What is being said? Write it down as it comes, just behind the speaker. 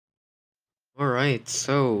All right,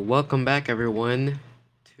 so welcome back everyone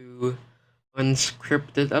to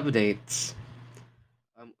Unscripted Updates.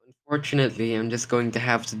 Unfortunately, I'm just going to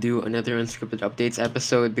have to do another Unscripted Updates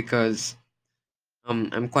episode because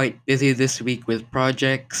I'm quite busy this week with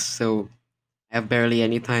projects, so I have barely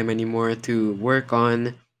any time anymore to work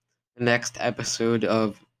on the next episode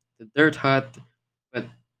of the Dirt Hut. But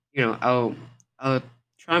I'll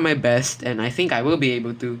try my best, and I think I will be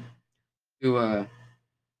able to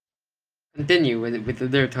continue with the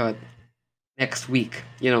Dirt Hut next week.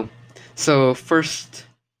 So first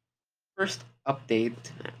update,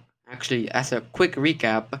 actually, as a quick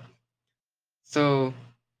recap. So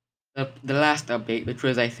the last update, which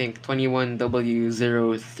was I think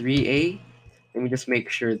 21W03A. Let me just make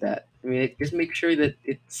sure that just make sure that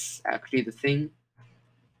it's actually the thing.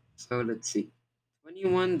 So let's see,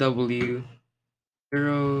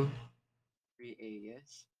 21W03A.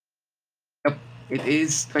 Yes. Yep, it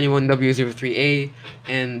is 21W03A,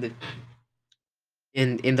 and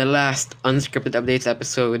in the last unscripted updates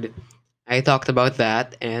episode, I talked about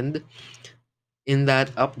that, and in that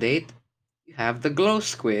update, you have the glow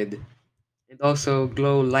squid and also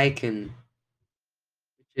glow lichen,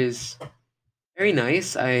 which is very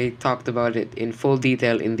nice. I talked about it in full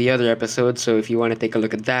detail in the other episode, so if you want to take a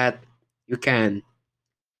look at that, you can.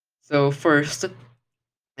 So first,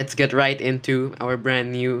 let's get right into our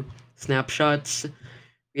brand new snapshots.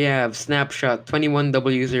 We have snapshot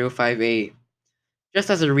 21W05A. Just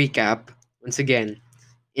as a recap, once again,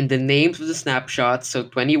 in the names of the snapshots, so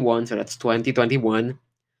 21, so that's 2021,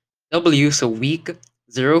 W, so week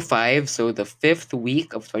 05, so the fifth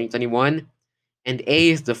week of 2021, and A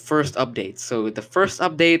is the first update, so the first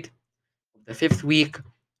update of the fifth week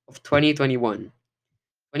of 2021,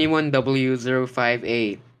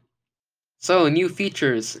 21W05A. So, new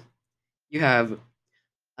features, you have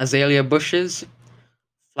azalea bushes,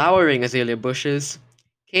 flowering azalea bushes,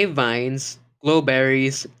 cave vines,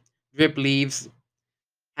 glowberries, drip leaves,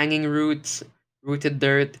 hanging roots, rooted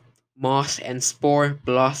dirt, moss, and spore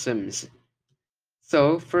blossoms.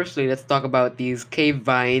 So, firstly, let's talk about these cave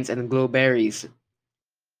vines and glowberries.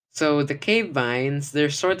 So, the cave vines, they're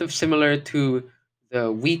sort of similar to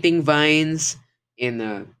the weeping vines in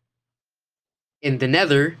uh, in the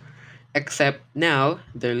Nether, except now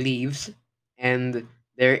they're leaves and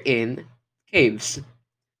they're in caves,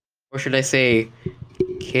 or should I say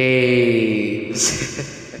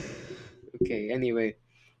caves? Okay. Anyway,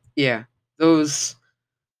 yeah, those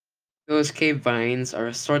those cave vines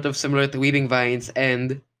are sort of similar to weeping vines,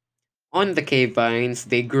 and on the cave vines,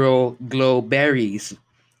 they grow glow berries.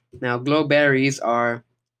 Now, glow berries are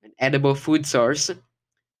an edible food source,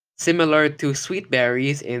 similar to sweet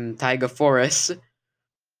berries in taiga forests.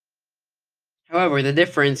 However, the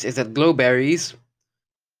difference is that glow berries,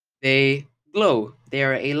 they glow. They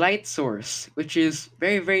are a light source, which is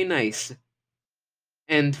very, very nice.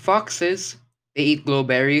 And foxes, they eat glow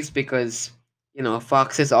berries because,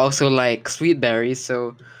 foxes also like sweet berries,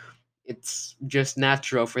 so it's just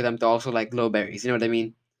natural for them to also like glow berries. You know what I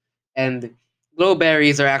mean? And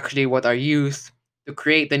glowberries are actually what are used to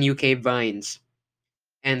create the new cave vines.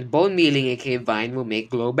 And bone mealing a cave vine will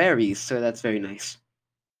make glowberries, so that's very nice.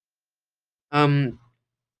 Um,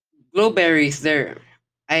 glowberries, they're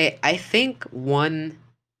I think one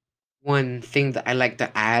thing that I like to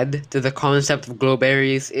add to the concept of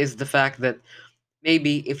glowberries is the fact that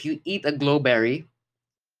maybe if you eat a glowberry,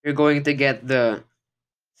 you're going to get the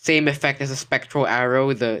same effect as a spectral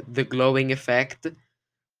arrow, the glowing effect.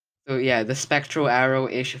 So yeah, the spectral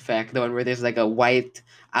arrow-ish effect, the one where there's like a white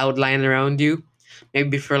outline around you,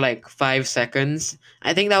 maybe for like 5 seconds.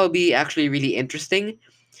 I think that would be actually really interesting.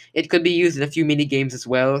 It could be used in a few mini games as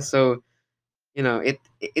well. So it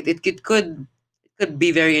could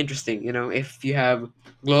be very interesting. If you have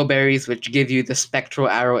glowberries which give you the spectral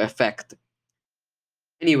arrow effect.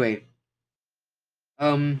 Anyway,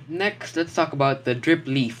 next let's talk about the drip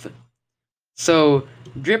leaf. So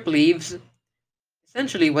drip leaves,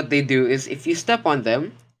 essentially what they do is if you step on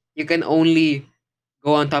them, you can only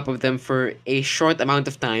go on top of them for a short amount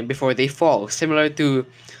of time before they fall, similar to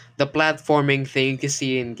the platforming thing you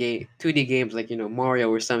see in 2D games like Mario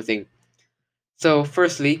or something. So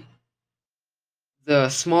firstly, the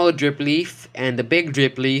small drip leaf and the big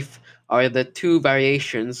drip leaf are the two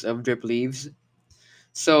variations of drip leaves.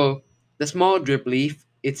 So the small drip leaf,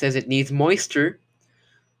 it says it needs moisture,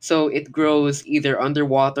 so it grows either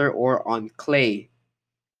underwater or on clay.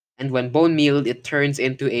 And when bone mealed, it turns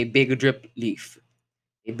into a big drip leaf.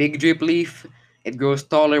 A big drip leaf, it grows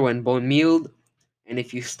taller when bone mealed, and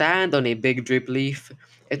if you stand on a big drip leaf,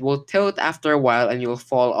 it will tilt after a while and you'll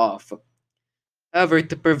fall off. However,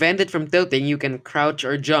 to prevent it from tilting, you can crouch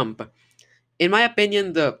or jump. in my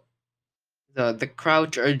opinion, the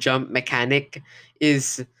crouch or jump mechanic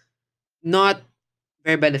is not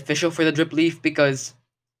very beneficial for the drip leaf because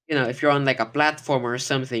if you're on like a platform or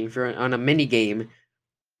something, if you're on a mini game,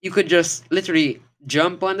 you could just literally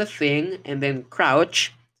jump on the thing and then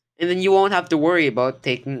crouch, and then you won't have to worry about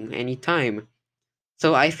taking any time.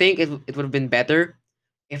 So I think it would have been better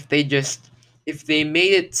if they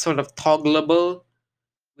made it sort of toggleable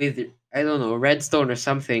with, I don't know, redstone or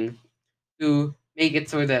something, to make it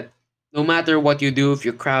so that no matter what you do, if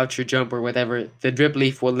you crouch or jump or whatever, the drip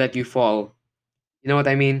leaf will let you fall. You know what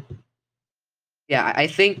I mean? Yeah, I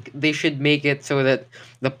think they should make it so that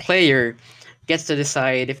the player gets to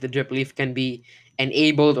decide if the drip leaf can be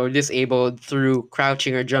enabled or disabled through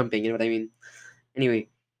crouching or jumping. You know what I mean? Anyway,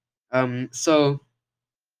 so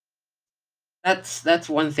that's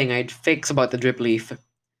one thing I'd fix about the drip leaf.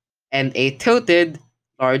 And a tilted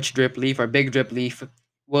large drip leaf or big drip leaf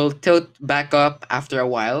will tilt back up after a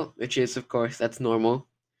while, which is of course that's normal.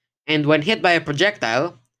 And when hit by a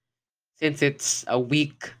projectile, since it's a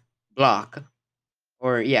weak block,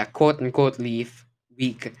 or yeah, quote unquote leaf,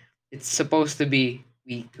 weak. It's supposed to be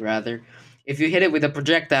weak rather. If you hit it with a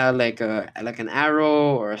projectile like an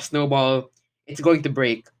arrow or a snowball, it's going to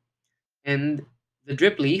break. And the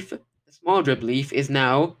drip leaf, the small drip leaf, is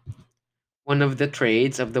now one of the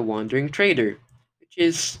trades of the wandering trader, which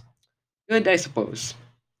is good, I suppose.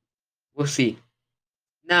 We'll see.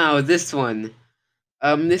 Now this one.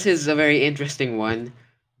 This is a very interesting one.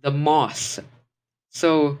 The moss.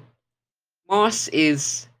 So moss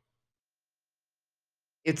is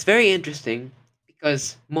it's very interesting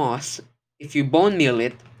because moss, if you bone meal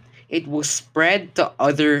it, it will spread to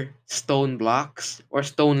other stone blocks or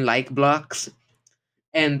stone like blocks.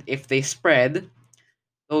 And if they spread,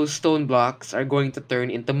 those stone blocks are going to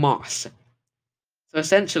turn into moss. So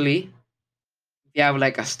essentially, if you have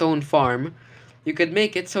like a stone farm, you could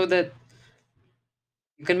make it so that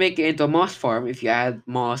you can make it into a moss farm if you add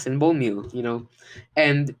moss and bone meal.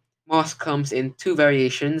 And moss comes in two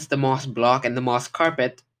variations, the moss block and the moss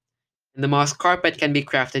carpet. And the moss carpet can be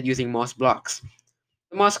crafted using moss blocks.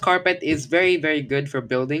 The moss carpet is very, very good for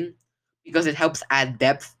building because it helps add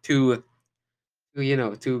depth to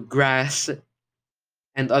grass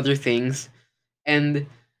and other things. And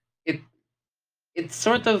it it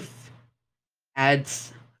sort of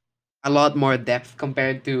adds a lot more depth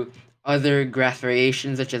compared to other grass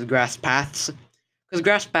variations such as grass paths. Because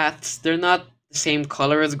grass paths, they're not the same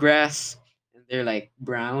color as grass, and they're like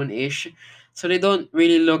brownish. So they don't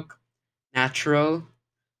really look natural.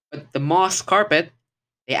 But the moss carpet,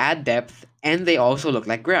 they add depth and they also look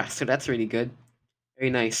like grass. So that's really good. Very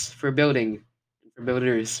nice for building, for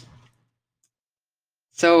builders.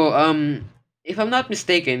 So, if I'm not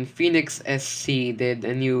mistaken, Phoenix SC did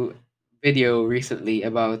a new video recently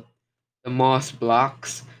about the moss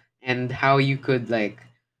blocks and how you could like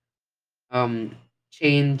um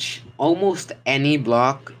change almost any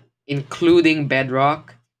block, including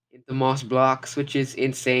bedrock, into moss blocks, which is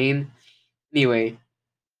insane. Anyway,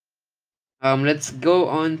 let's go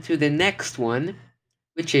on to the next one,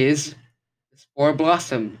 which is the spore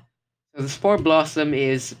blossom. So the spore blossom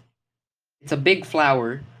is it's a big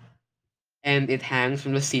flower and it hangs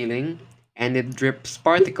from the ceiling and it drips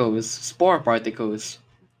particles, spore particles.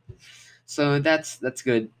 So that's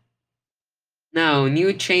good. Now,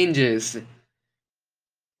 new changes.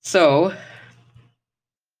 So,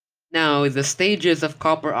 now the stages of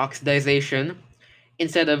copper oxidization,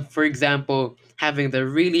 instead of, for example, having the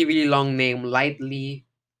really, really long name, lightly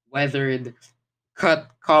weathered cut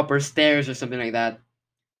copper stairs or something like that,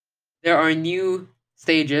 there are new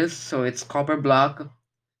stages. So it's copper block,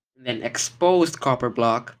 and then exposed copper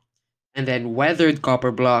block, and then weathered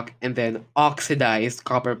copper block, and then oxidized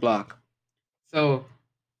copper block. So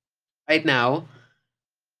right now,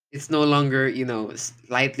 it's no longer,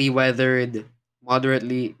 slightly weathered,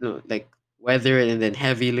 moderately, no, like weathered, and then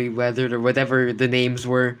heavily weathered, or whatever the names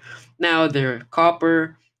were. Now they're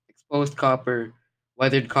copper, exposed copper,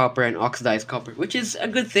 weathered copper, and oxidized copper, which is a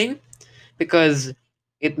good thing because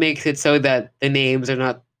it makes it so that the names are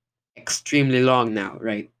not extremely long now,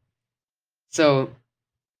 right? So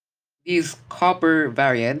these copper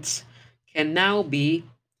variants can now be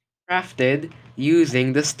crafted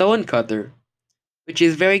using the stone cutter, which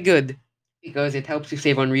is very good because it helps you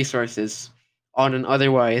save on resources on an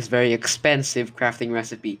otherwise very expensive crafting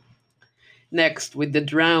recipe. Next, with the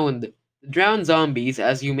drowned. The drowned zombies,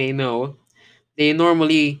 as you may know, they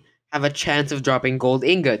normally have a chance of dropping gold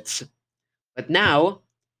ingots. But now,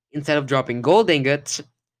 instead of dropping gold ingots,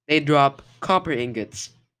 they drop copper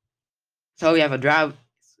ingots. So we have a drowned.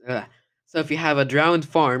 Uh, so if you have a drowned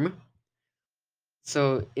farm,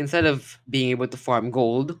 So instead of being able to farm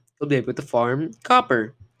gold, you'll be able to farm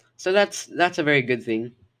copper. So that's a very good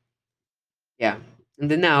thing. Yeah. And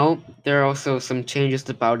then now there are also some changes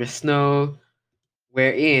to powder snow,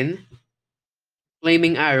 wherein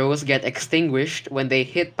flaming arrows get extinguished when they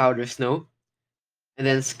hit powder snow, and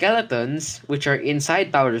then skeletons, which are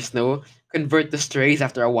inside powder snow, convert to strays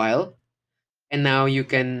after a while. And now you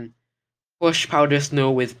can push powder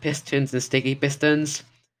snow with pistons and sticky pistons.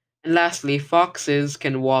 And lastly, foxes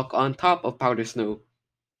can walk on top of powder snow.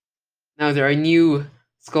 Now there are new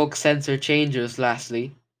skulk sensor changes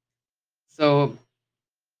lastly. So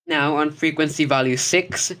now on frequency value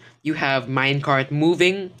 6, you have minecart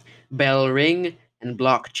moving, bell ring, and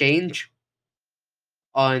block change.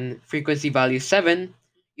 On frequency value 7,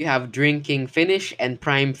 you have drinking finish and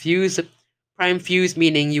prime fuse. Prime fuse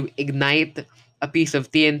meaning you ignite a piece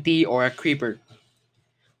of TNT or a creeper.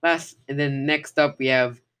 Last and then next up we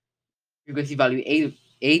have frequency value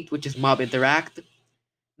 8, which is mob interact.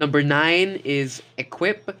 Number 9 is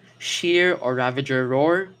equip, shear, or ravager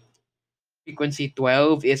roar. Frequency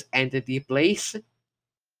 12 is entity place.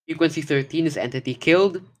 Frequency 13 is entity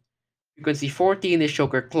killed. Frequency 14 is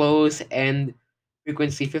choker close. And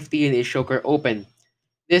frequency 15 is choker open.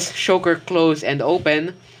 This choker close and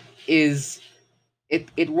open is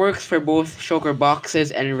it works for both choker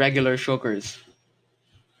boxes and regular chokers.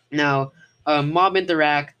 Now, mob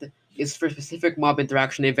interact is for specific mob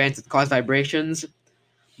interaction events that cause vibrations.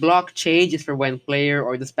 Block change is for when player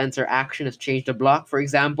or dispenser action has changed the block. For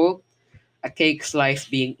example, a cake slice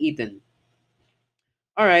being eaten.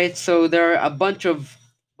 All right, so there are a bunch of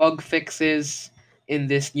bug fixes in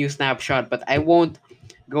this new snapshot, but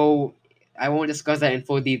go. I won't discuss that in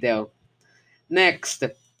full detail. Next,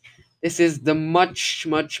 this is the much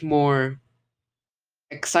more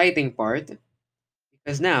exciting part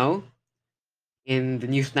because now in the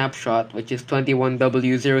new snapshot, which is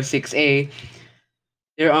 21W06A,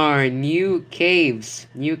 there are new cave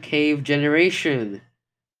generation,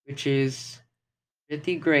 which is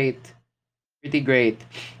pretty great, pretty great.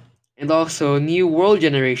 And also new world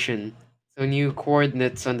generation, so new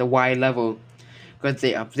coordinates on the Y level, because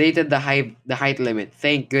they updated the height limit.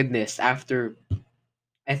 Thank goodness. After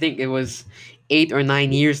I think it was 8 or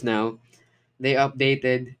 9 years now, they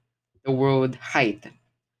updated the world height.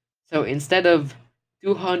 So instead of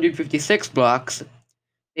 256 blocks,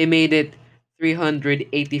 they made it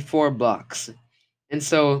 384 blocks. And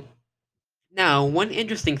so now one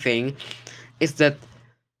interesting thing is that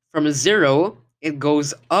from 0 it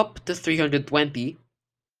goes up to 320,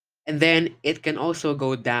 and then it can also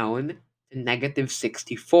go down to negative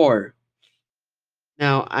 64.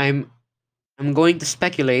 Now I'm going to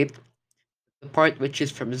speculate the part which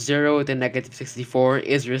is from 0 to negative 64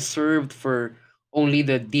 is reserved for only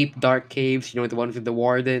the deep dark caves, the ones with the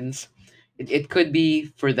wardens. It could be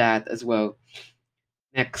for that as well.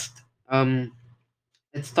 Next,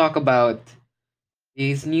 let's talk about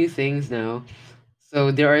these new things now.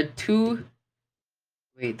 So there are two.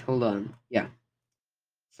 Wait, hold on. Yeah.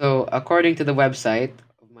 So according to the website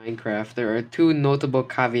of Minecraft, there are two notable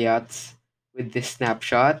caveats with this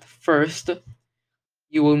snapshot. First,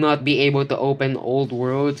 you will not be able to open old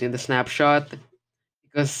worlds in the snapshot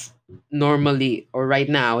because normally or right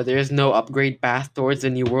now there is no upgrade path towards the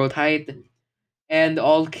new world height, and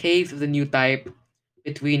all caves of the new type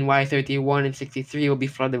between Y31 and 63 will be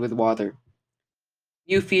flooded with water.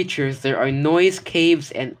 New features, there are noise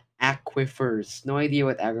caves and aquifers. No idea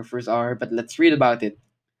what aquifers are, but let's read about it.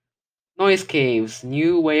 Noise caves,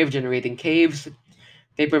 new way of generating caves.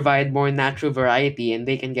 They provide more natural variety and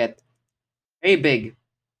they can get very big.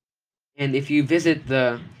 And if you visit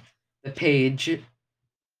the page,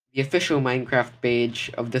 the official Minecraft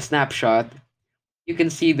page of the snapshot, you can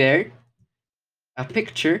see there a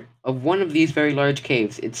picture of one of these very large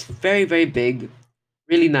caves. It's very big,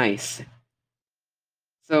 really nice.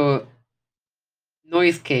 So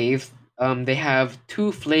noise caves, they have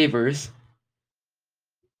two flavors.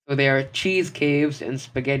 So they are cheese caves and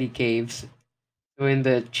spaghetti caves. So in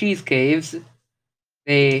the cheese caves,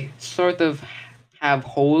 they sort of have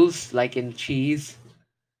holes like in cheese,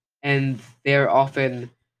 and they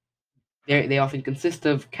often consist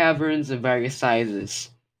of caverns of various sizes.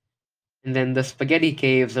 And then the spaghetti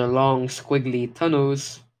caves are long, squiggly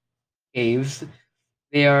tunnels caves.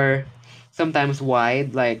 They are sometimes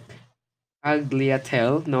wide, like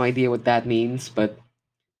tagliatelle. No idea what that means, but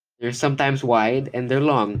they're sometimes wide and they're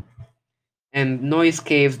long. And noise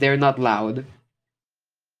caves, they're not loud.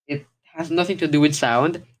 It has nothing to do with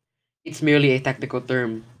sound. It's merely a technical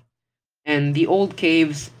term. And the old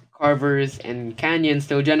caves, carvers, and canyons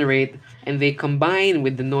still generate, and they combine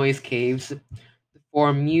with the noise caves to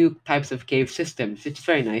form new types of cave systems. It's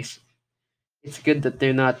very nice. It's good that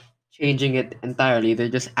they're not changing it entirely, they're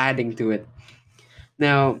just adding to it.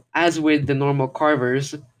 Now, as with the normal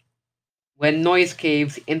carvers, when noise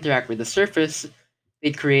caves interact with the surface,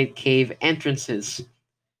 they create cave entrances.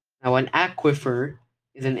 Now, an aquifer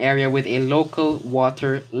is an area with a local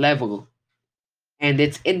water level, and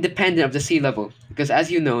it's independent of the sea level, because as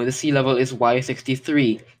you know, the sea level is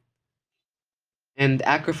Y63, and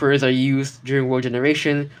aquifers are used during world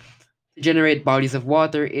generation to generate bodies of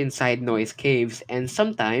water inside noise caves, and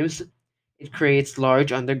sometimes it creates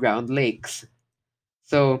large underground lakes.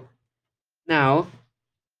 So now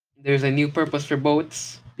there's a new purpose for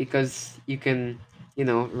boats because you can,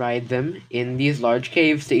 ride them in these large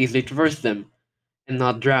caves to easily traverse them and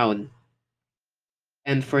not drown.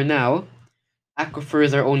 And for now,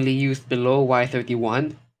 aquifers are only used below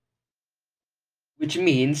Y31, which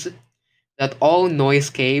means that all noise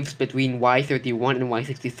caves between Y31 and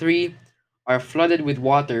Y63 are flooded with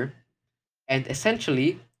water, and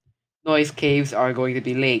essentially, noise caves are going to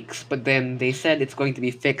be lakes, but then they said it's going to be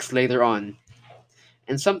fixed later on.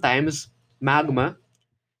 And sometimes magma,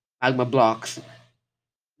 magma blocks,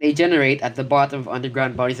 they generate at the bottom of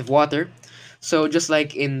underground bodies of water. So just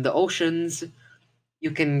like in the oceans, you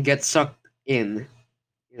can get sucked in,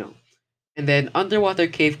 you know. And then underwater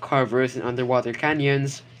cave carvers and underwater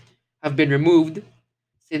canyons have been removed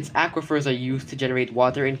since aquifers are used to generate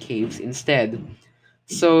water in caves instead.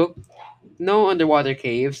 So no underwater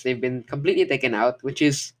caves, they've been completely taken out, which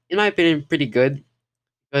is, in my opinion, pretty good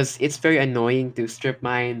because it's very annoying to strip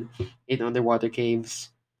mine in underwater caves.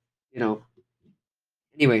 You know.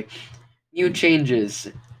 Anyway, new changes.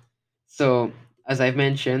 So, as I've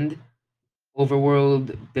mentioned,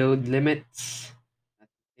 overworld build limits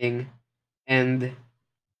thing, and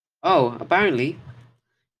oh, apparently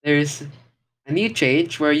there's a new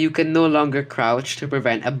change where you can no longer crouch to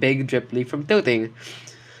prevent a big drip leaf from tilting.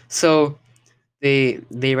 So they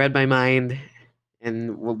read my mind,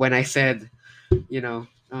 and when I said, you know,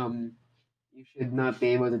 you should not be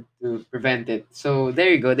able to prevent it. So there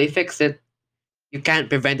you go. They fixed it. You can't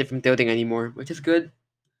prevent it from tilting anymore, which is good.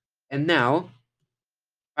 And now,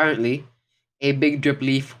 apparently, a big drip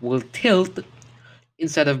leaf will tilt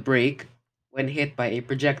instead of break when hit by a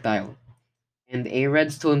projectile. And a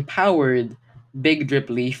redstone powered big drip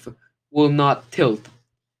leaf will not tilt,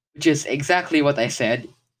 which is exactly what I said.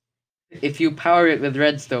 If you power it with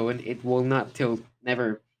redstone, it will not tilt.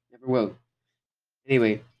 Never, never will.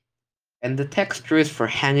 Anyway, and the textures for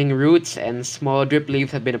hanging roots and small drip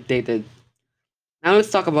leaves have been updated. Now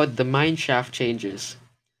let's talk about the mineshaft changes.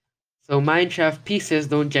 So mineshaft pieces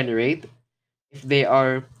don't generate if they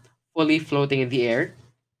are fully floating in the air,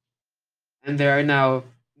 and there are now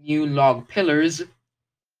new log pillars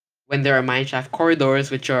when there are mineshaft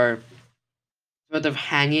corridors which are sort of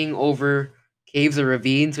hanging over caves or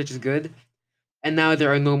ravines, which is good. And now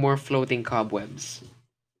there are no more floating cobwebs.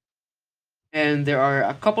 And there are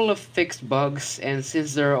a couple of fixed bugs, and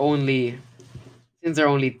since there are only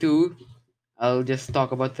two, I'll just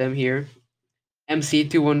talk about them here.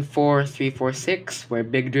 MC214346, where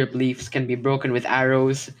big drip leaves can be broken with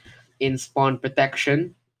arrows in spawn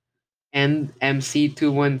protection, and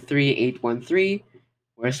MC213813,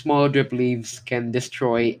 where small drip leaves can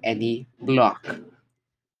destroy any block.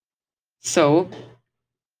 So,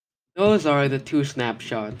 those are the two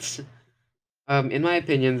snapshots. In my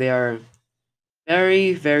opinion, they are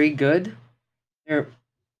very, very good. They're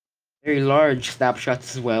very large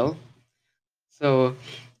snapshots as well. So,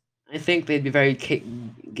 I think they'd be very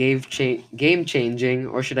game changing,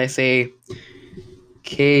 or should I say,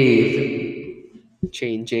 cave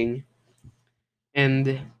changing.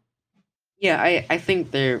 And yeah, I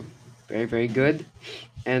think they're very, very good.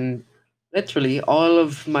 And literally, all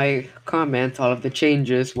of my comments, all of the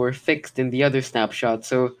changes were fixed in the other snapshot.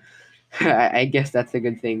 So I guess that's a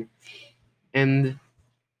good thing. And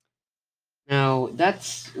now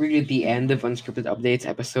that's really the end of Unscripted Updates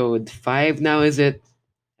episode 5. Now, is it?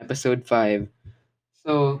 Episode 5.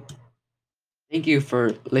 So thank you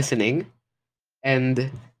for listening. And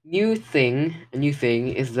a new thing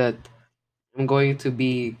is that I'm going to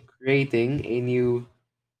be creating a new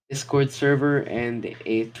Discord server and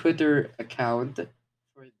a Twitter account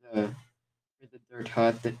for the Dirt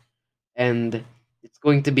Hut, and it's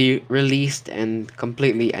going to be released and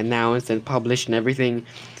completely announced and published and everything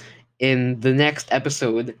in the next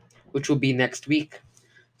episode, which will be next week.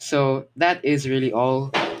 So that is really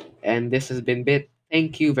all, and this has been Bit.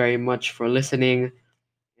 Thank you very much for listening,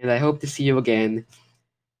 and I hope to see you again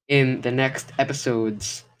in the next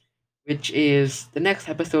episodes. Which is the next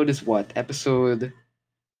episode is what? Episode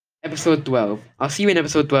 12. I'll see you in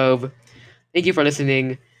episode 12. Thank you for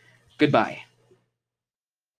listening. Goodbye.